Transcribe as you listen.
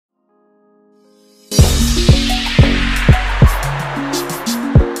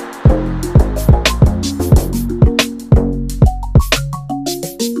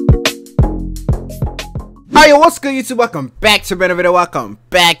what's good, YouTube? Welcome back to another video. Welcome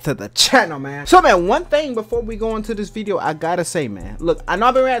back to the channel, man. So, man, one thing before we go into this video, I gotta say, man, look, I know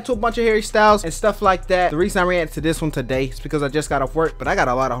I've been reacting to a bunch of Harry Styles and stuff like that. The reason I reacted to this one today is because I just got off work, but I got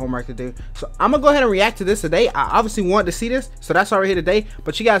a lot of homework to do. So I'm gonna go ahead and react to this today. I obviously wanted to see this, so that's why we're here today.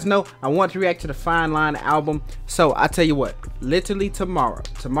 But you guys know I want to react to the Fine Line album. So I tell you what, literally tomorrow,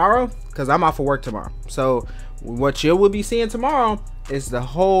 because I'm off for work tomorrow. So what you will be seeing tomorrow is the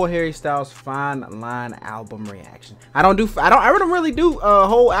whole Harry Styles Fine Line album reaction. I don't really do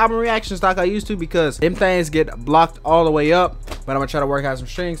whole album reactions like I used to because them things get blocked all the way up. But I'm gonna try to work out some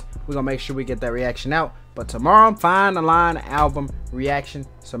strings. We're gonna make sure we get that reaction out. But tomorrow, Fine Line album reaction.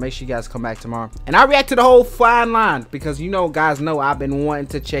 So make sure you guys come back tomorrow. And I react to the whole Fine Line because you know, guys know I've been wanting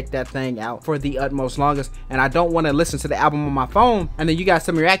to check that thing out for the utmost longest. And I don't want to listen to the album on my phone and then you guys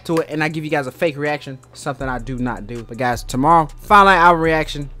tell me react to it and I give you guys a fake reaction. Something I do not do. But guys, tomorrow, Fine Line album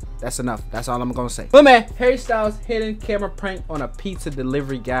reaction. That's enough. That's all I'm gonna say. But man, Harry Styles hidden camera prank on a pizza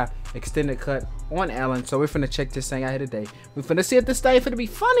delivery guy. Extended cut on Ellen. So we're finna check this thing out here today. We finna see if this thing finna be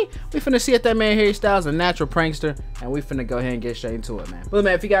funny. We finna see if that man Harry Styles a natural prankster. And we finna go ahead and get straight into it, man. But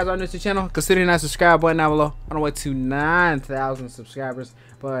man, if you guys are new to the channel, consider that subscribe button down below. On the way to 9,000 subscribers.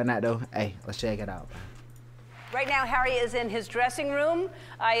 But other than that though, hey, let's check it out. Right now, Harry is in his dressing room.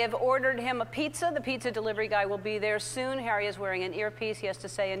 I have ordered him a pizza. The pizza delivery guy will be there soon. Harry is wearing an earpiece. He has to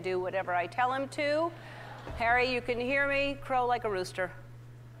say and do whatever I tell him to. Harry, you can hear me. Crow like a rooster.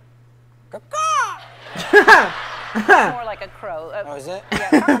 More like a crow. Oh, is it?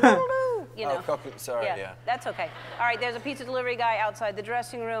 Yeah. You know. Oh, sorry, yeah. That's okay. All right, there's a pizza delivery guy outside the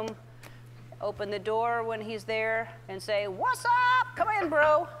dressing room. Open the door when he's there and say, "What's up? Come in,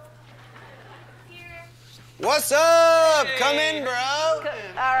 bro." What's up? Hey. Come in, bro. All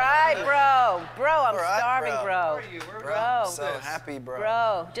right, bro. Bro, I'm starving, bro. Bro, I'm so happy, bro.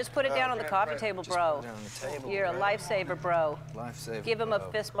 Bro, just put it down on the coffee table, bro. Put it on the table, You're a lifesaver, bro. Lifesaver. Give him a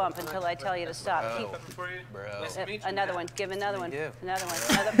fist bump until I tell you to stop. Bro. Another one. Give another one. Another one.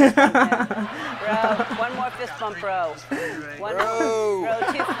 Another fist bump. Yeah. Bro, one more fist bump, bro. One more. Bro,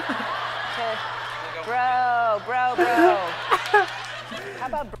 two. Bro. How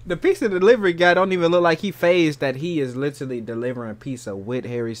about the pizza delivery guy don't even look like he phased that he is literally delivering pizza with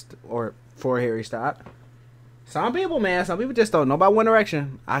Harry or for Harry Styles. Some people, man, some people just don't know about One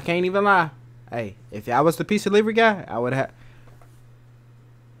Direction. I can't even lie. Hey, if I was the pizza delivery guy, I would have.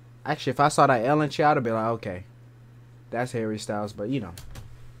 Actually, if I saw that Ellen child, I'd be like, okay, that's Harry Styles, but you know.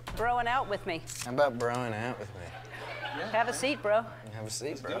 Broing out with me. How about broing out with me? Have a seat, bro. Have a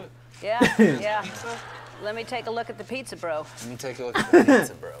seat, bro. Yeah, yeah. Let me take a look at the pizza, bro. Let me take a look at the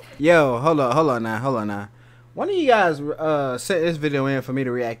pizza, bro. Yo, hold on now. One of you guys sent this video in for me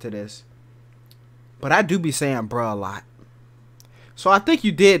to react to this. But I do be saying bruh a lot. So I think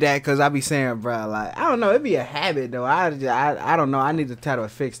you did that because I be saying bruh a lot. I don't know, it'd be a habit though. I don't know. I need to try to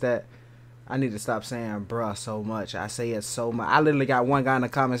fix that. I need to stop saying bruh so much. I say it so much. I literally got one guy in the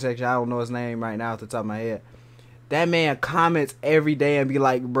comment section. I don't know his name right now off the top of my head. That man comments every day and be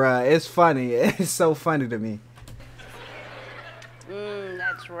like, bruh, it's funny. It's so funny to me.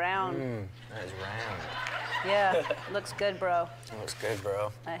 That's round. That's round. Yeah, looks good, bro. Looks good,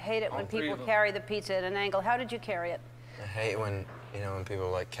 bro. I hate it when people carry the pizza at an angle. How did you carry it? I hate when, when people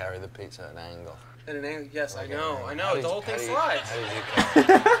like carry the pizza at an angle. At an angle? Yes, like I know. The whole thing slides. How did you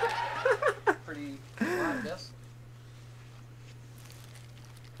carry it? Pretty flat, yes.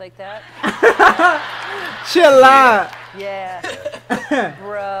 Like that? Chill out. Yeah.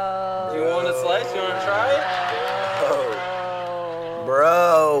 Bro. You want a slice? You want to try it?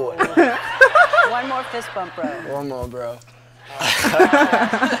 Bro. One more fist bump, bro. One more, bro.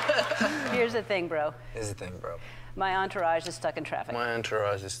 Here's the thing, bro. Here's the thing, bro. My entourage is stuck in traffic. My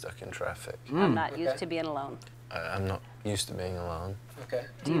entourage is stuck in traffic. I'm not used to being alone. I'm not used to being alone. Okay.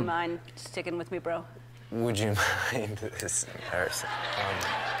 Do you mind sticking with me, bro? Would you mind this embarrassing?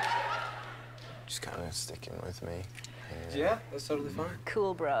 Just kind of sticking with me. Yeah, that's totally fine.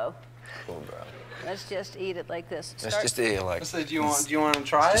 Cool, bro. Cool, bro. Let's just eat it like this. Let's just eat it like. So do you want to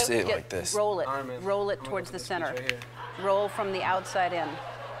try it? Just eat it like this. Roll it. Right, roll it towards the center. Right roll from the outside in.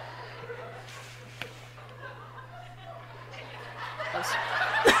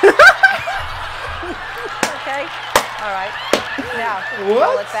 Okay. All right. Now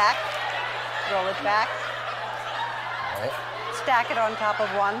roll it back. Roll it back. All right. Stack it on top of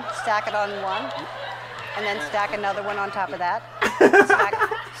one. Stack it on one. And then stack another one on top of that.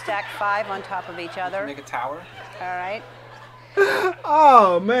 Stack 5 on top of each other. Make a tower. All right.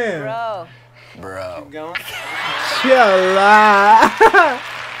 Oh man. Bro. Keep going. Chill out.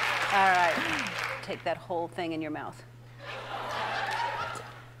 All right. Take that whole thing in your mouth.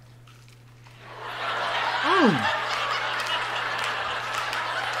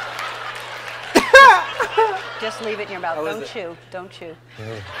 Just leave it in your mouth. How is Don't it? chew. Don't chew.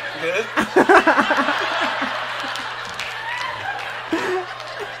 Good?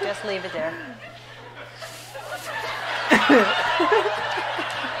 Just leave it there.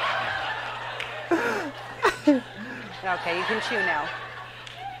 Okay, you can chew now.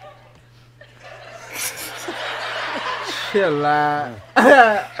 Chill out.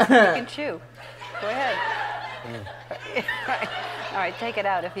 You can chew. Go ahead. All right, take it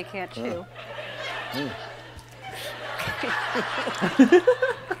out if you can't chew.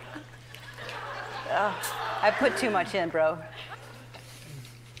 Oh, I put too much in, bro.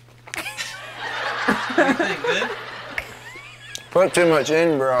 What do you think? Good? Put too much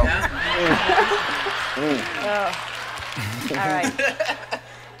in, bro. Oh. All right.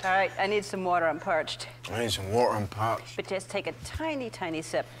 All right, I need some water. I'm parched. I need some water and pops. But just take a tiny, tiny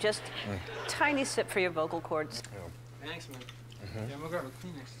sip. Just tiny sip for your vocal cords. Thanks, man. Yeah, I'm gonna grab a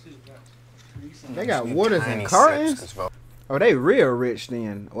Kleenex too. They got waters Tiny and sips, cartons. 'cause vo- Oh, they real rich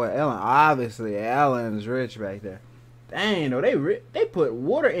then. Well, Ellen, obviously, Ellen's rich back there. Dang, no, they put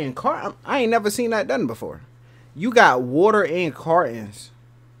water in cartons. I ain't never seen that done before. You got water in cartons.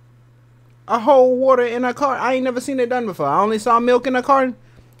 A whole water in a carton. I ain't never seen it done before. I only saw milk in a carton.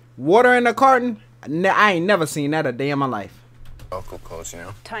 Water in a carton. I ain't never seen that a day in my life. Vocal cords, you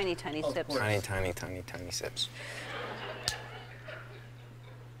know? Tiny, tiny sips. Tiny, tiny, tiny, tiny sips.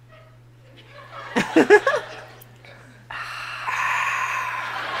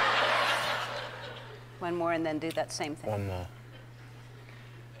 One more and then do that same thing. One more.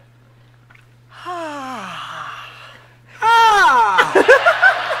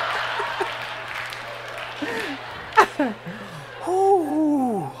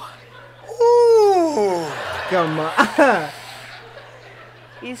 Come on.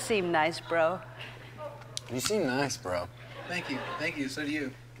 You seem nice, bro. You seem nice, bro. Thank you. Thank you. So do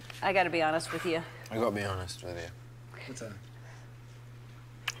you. I gotta be honest with you. I gotta be honest with you. What's that?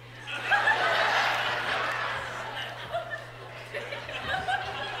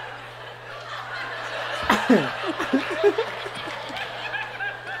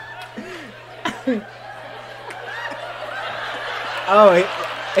 Oh,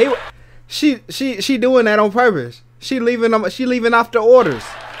 she doing that on purpose. She leaving off the orders.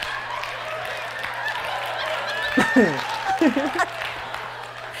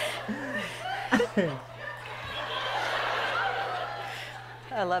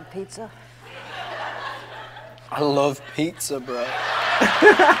 I love pizza. I love pizza, bro. You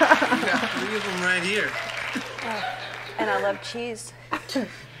got 3 of them right here. And I love cheese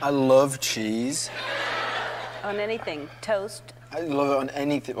I love cheese. on anything. Toast, I love it on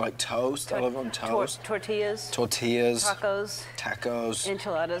anything, like toast. I love it on toast. tortillas, Tortillas, tacos, tacos,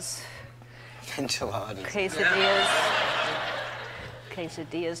 enchiladas, enchiladas, quesadillas,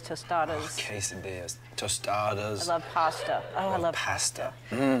 quesadillas, tostadas. quesadillas, tostadas. I love pasta. Oh, I love pasta.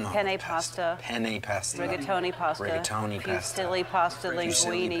 Penne pasta. Penne pasta. Rigatoni pasta. Rigatoni pasta. Fusilli pasta.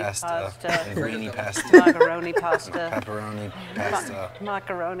 Fusilli Linguine pasta. pasta. Linguine pasta. Macaroni pasta. Pepperoni pasta.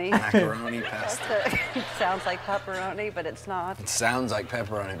 Macaroni. Macaroni pasta. It sounds like pepperoni, but it's not. It sounds like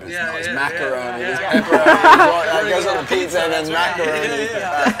pepperoni, but it's Yeah, not. It's yeah, macaroni. yeah, It's yeah. pepperoni. That goes on the pizza and then macaroni.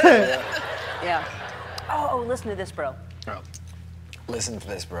 Yeah. Oh, listen to this, bro. Oh, listen to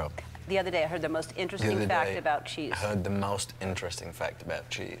this, bro. The other day I heard the most The interesting other fact day, about cheese. I heard the most interesting fact about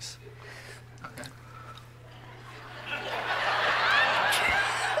cheese. Okay.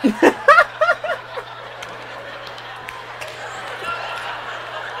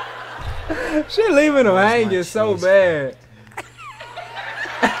 She leaving them Where's my hanging so cheese? bad.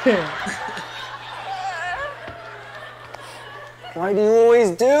 Why do you always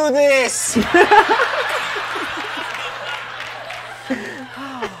do this?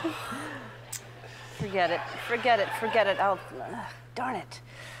 Forget it. Forget it. Forget it. I'll. Darn it.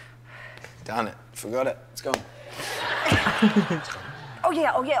 Darn it. Forgot it. It's gone. Oh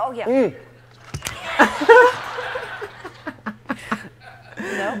yeah. Oh yeah. Oh yeah.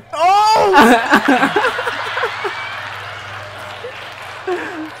 No.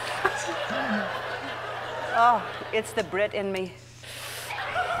 Oh, it's the Brit in me.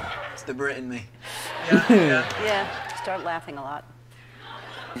 It's the Brit in me. Yeah. Yeah. Start laughing a lot.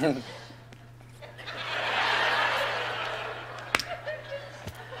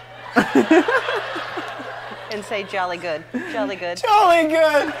 And say jolly good. Jolly good. Jolly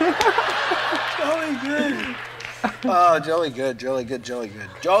good. Jolly good. Oh, jolly good. Jolly good. Jolly good.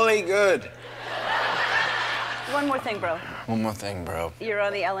 Jolly good. One more thing, bro. One more thing, bro. You're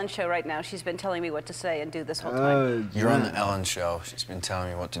on the Ellen show right now. She's been telling me what to say and do this whole time. You're on the Ellen show. She's been telling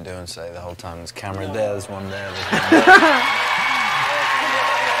me what to do and say the whole time. There's a camera there, there's one there. There's one there.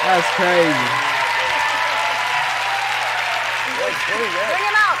 That's crazy. Bring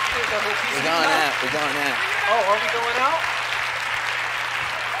him out. We're going out. We're going out. Oh, are we going out?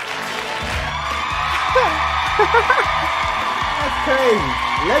 That's crazy.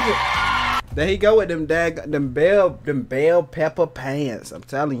 Legend. There he go with them bell pepper pants. I'm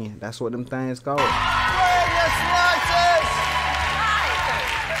telling you, that's what them things called. That's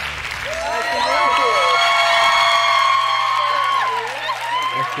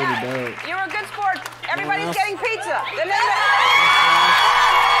pretty dope. You're a good sport. Everybody's getting pizza.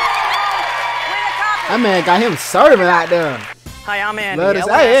 That man got him serving out there. Hi, I'm Andy. Hey,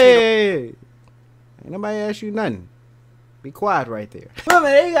 hey. Ain't nobody ask you nothing. Be quiet right there. Well,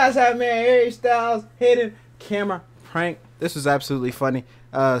 man, you guys have man Harry Styles hidden camera prank. This was absolutely funny.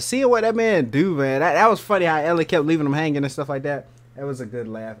 Seeing what that man do, man. That was funny how Ellen kept leaving him hanging and stuff like that. That was a good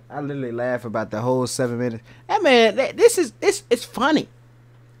laugh. I literally laughed about the whole 7 minutes. That man, it's funny.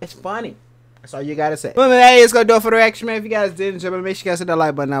 It's funny. That's all you gotta say. Well, man, hey, it's gonna do it for the reaction, man. If you guys did enjoy, make sure you guys hit that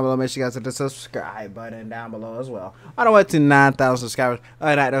like button down below. Make sure you guys hit the subscribe button down below as well. On the way to 9,000 subscribers.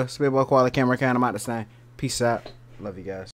 All right, though. Spitball Quality Camera Count. I'm out this thing. Peace out. Love you guys.